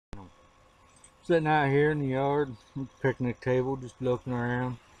Sitting out here in the yard, picnic table, just looking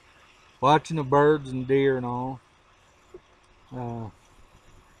around, watching the birds and deer and all. Uh,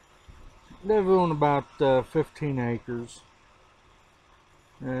 Live on about 15 acres.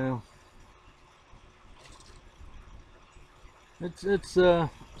 Uh, it's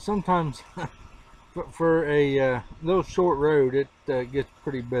sometimes for a little short road, it gets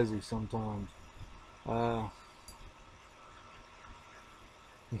pretty busy sometimes. Uh,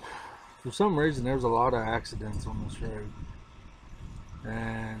 for some reason, there's a lot of accidents on this road,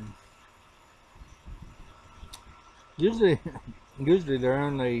 and usually, usually they're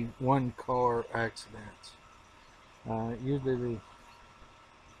only one car accidents. Usually,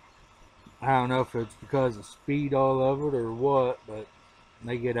 I don't know if it's because of speed all of it or what, but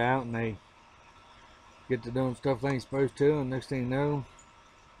they get out and they get to doing stuff they ain't supposed to, and next thing you know,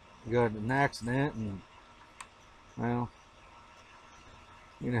 you got an accident, and well,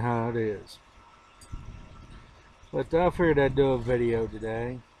 you know how it is. But I figured I'd do a video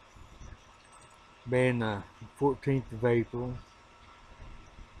today, being the 14th of April,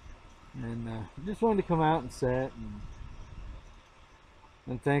 and just wanted to come out and sit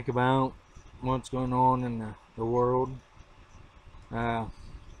and think about what's going on in the world. Uh,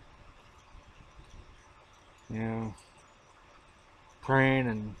 you know, praying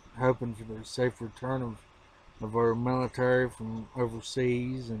and hoping for the safe return of our military from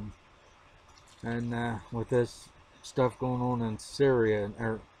overseas, and with this stuff going on in Syria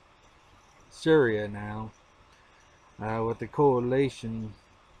now, with the coalition.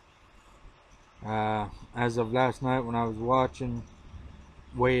 As of last night when I was watching,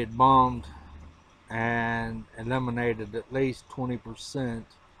 we had bombed and eliminated at least 20%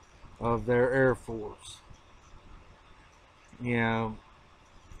 of their air force. You know,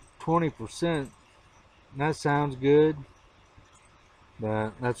 20%, that sounds good,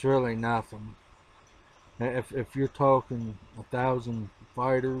 but that's really nothing. If you're talking 1,000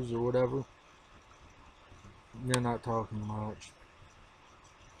 fighters or whatever, you're not talking much.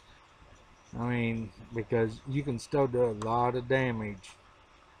 I mean, because you can still do a lot of damage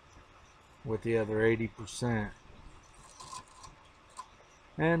with the other 80%.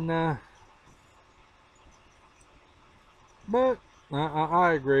 And, but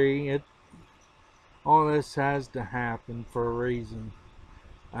I agree. All this has to happen for a reason.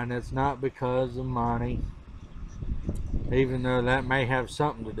 And it's not because of money, even though that may have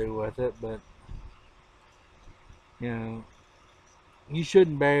something to do with it, but, you know, you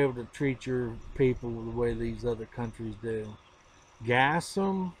shouldn't be able to treat your people the way these other countries do. Gas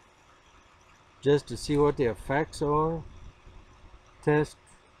them just to see what the effects are. Test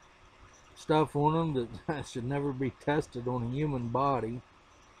stuff on them that should never be tested on a human body.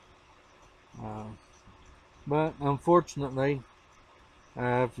 Uh, but unfortunately,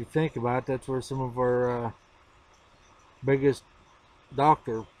 if you think about it, that's where some of our biggest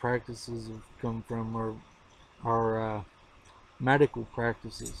doctor practices have come from, or our medical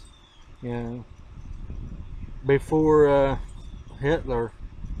practices. You know, before Hitler,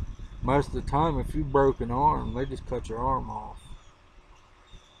 most of the time, if you broke an arm, they just cut your arm off.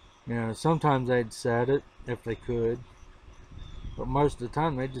 You know, sometimes they'd set it if they could, but most of the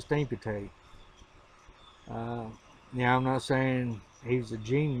time they just amputate. Uh, yeah, I'm not saying he's a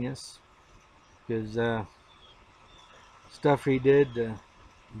genius, because stuff he did to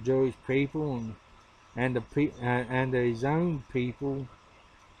Jewish people and his own people,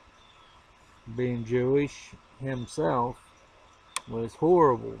 being Jewish himself, was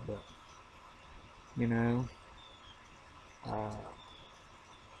horrible. But you know, uh,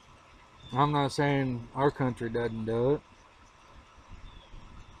 I'm not saying our country doesn't do it.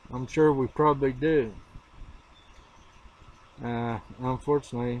 I'm sure we probably do.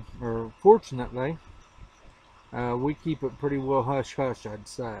 Unfortunately, or fortunately, we keep it pretty well hush hush, I'd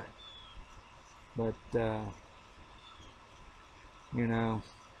say. But you know,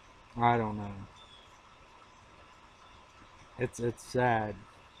 I don't know. It's sad.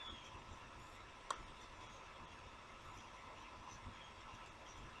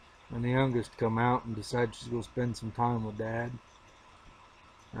 And the youngest come out and decide she's gonna spend some time with dad.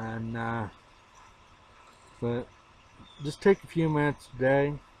 And but just take a few minutes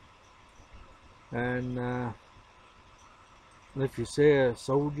today, and if you see a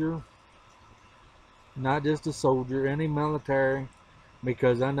soldier, not just a soldier, any military,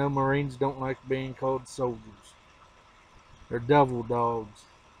 because I know Marines don't like being called soldiers. They're devil dogs,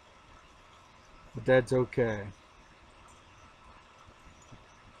 but that's okay.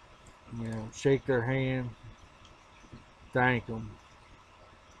 You know, shake their hand, thank them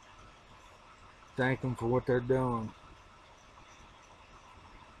for what they're doing.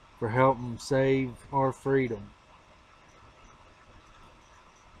 for helping save our freedom.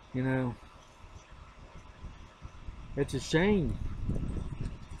 You know, it's a shame.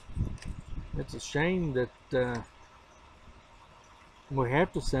 It's a shame that we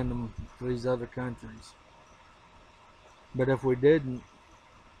have to send them to these other countries. But if we didn't,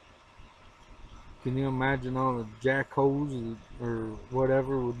 can you imagine all the jackholes or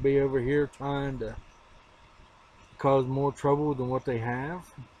whatever would be over here trying to cause more trouble than what they have?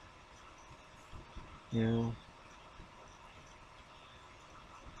 You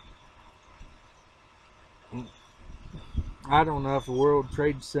know, I don't know if the World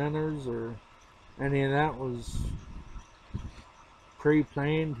Trade Centers or any of that was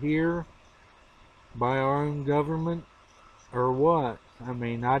pre-planned here by our own government or what. I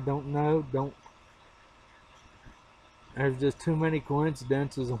mean, I don't know. There's just too many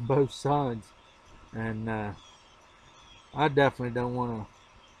coincidences on both sides, and I definitely don't want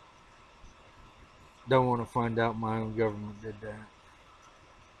to find out my own government did that.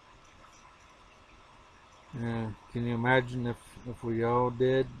 Yeah, can you imagine if we all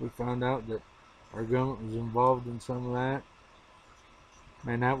did? We found out that our government was involved in some of that.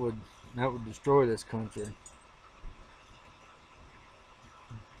 Man, that would destroy this country.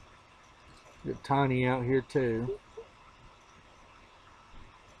 Get Tiny out here too.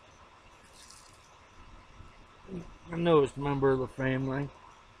 I know it's a member of the family.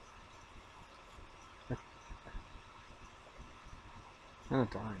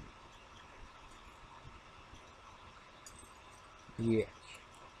 Not Tiny. Yes.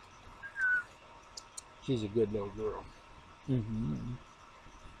 She's a good little girl.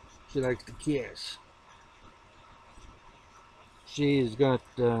 She likes to kiss. She's got,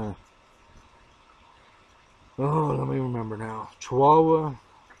 oh, let me remember now. Chihuahua.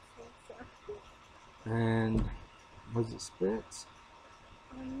 And, was it Spitz?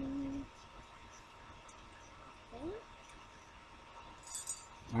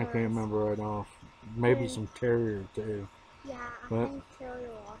 I can't remember right off. Maybe some terrier too. Yeah, I think terrier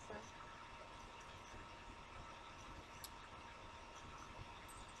also.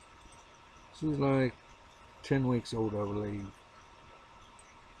 She's like 10 weeks old, I believe.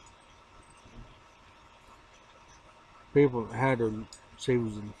 People had her, she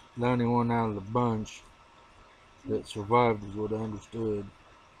was the only one out of the bunch that survived, is what I understood.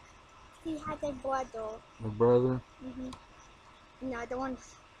 He had a brother. Her brother? No, the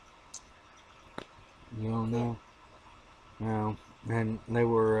ones. You don't know? No. And they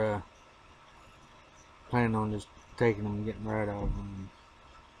were planning on just taking them and getting rid of them.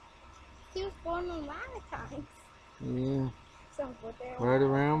 He was born on Valentine's. Yeah. So right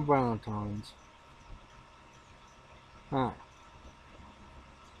around Valentine's. Huh.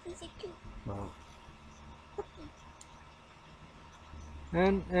 He's a cute. Well.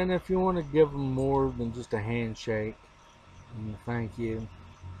 And if you want to give them more than just a handshake and a thank you,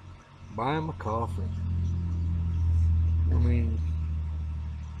 buy them a coffee. I mean,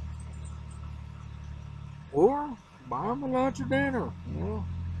 or buy them a lunch or dinner. You know,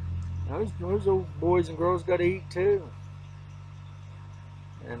 those old boys and girls got to eat too.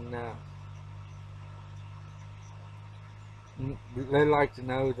 And they like to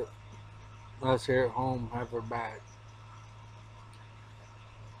know that us here at home have their back.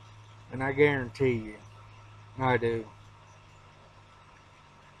 And I guarantee you, I do.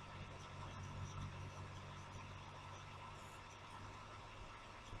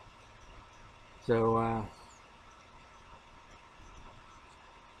 So, I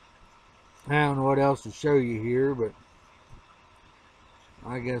don't know what else to show you here, but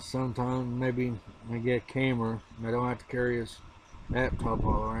I guess sometime maybe I get a camera and I don't have to carry this laptop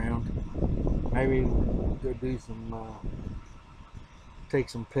all around. Maybe go do some, take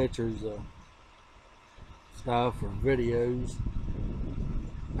some pictures of stuff or videos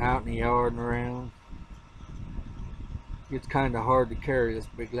out in the yard and around. It's kind of hard to carry this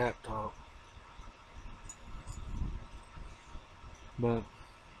big laptop. But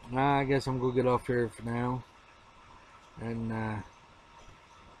I guess I'm going to get off here for now. And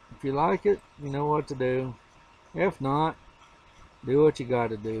if you like it, you know what to do. If not, do what you got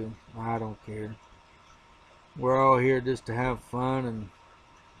to do. I don't care. We're all here just to have fun and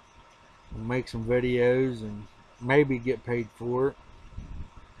make some videos and maybe get paid for it.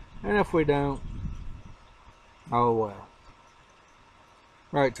 And if we don't, oh well.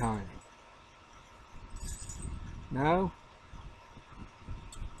 Right, Tiny? No?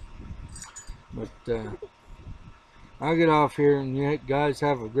 But I'll get off here, and you guys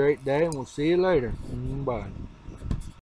have a great day, and we'll see you later. Bye.